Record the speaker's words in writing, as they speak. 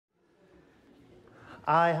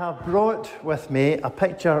I have brought with me a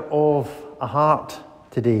picture of a heart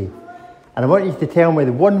today. And I want you to tell me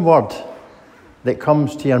the one word that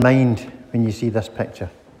comes to your mind when you see this picture.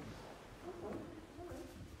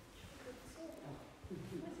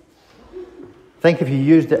 Think if you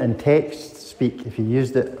used it in text speak, if you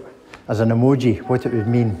used it as an emoji, what it would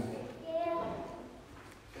mean.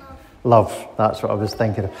 Love, that's what I was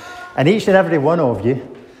thinking of. And each and every one of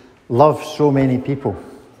you love so many people.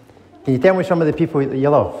 Can you tell me some of the people that you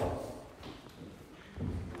love?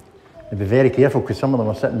 And be very careful because some of them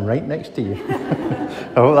are sitting right next to you.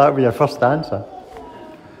 I hope that would be your first answer.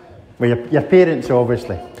 Well, your parents,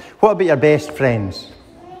 obviously. What about your best friends?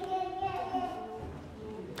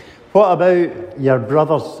 What about your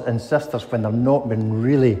brothers and sisters when they've not been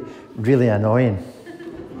really, really annoying?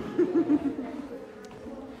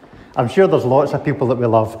 I'm sure there's lots of people that we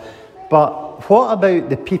love. But what about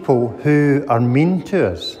the people who are mean to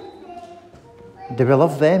us? Do we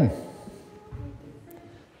love them?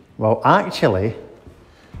 Well, actually,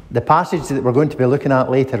 the passage that we're going to be looking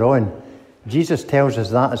at later on, Jesus tells us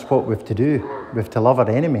that is what we have to do. We have to love our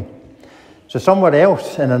enemy. So somewhere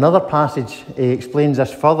else, in another passage, he explains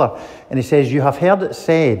this further. And he says, you have heard it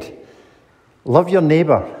said, love your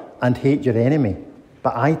neighbour and hate your enemy.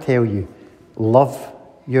 But I tell you, love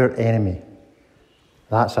your enemy.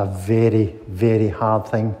 That's a very, very hard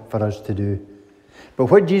thing for us to do. But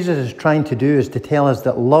what Jesus is trying to do is to tell us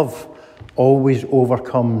that love always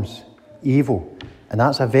overcomes evil. And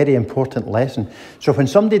that's a very important lesson. So when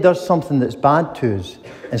somebody does something that's bad to us,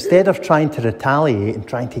 instead of trying to retaliate and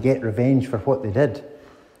trying to get revenge for what they did,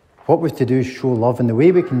 what we have to do is show love. And the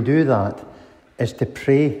way we can do that is to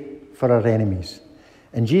pray for our enemies.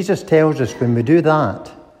 And Jesus tells us when we do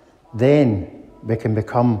that, then we can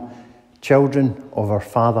become children of our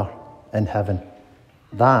Father in heaven.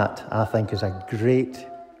 That, I think, is a great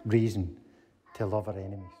reason to love our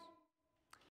enemies.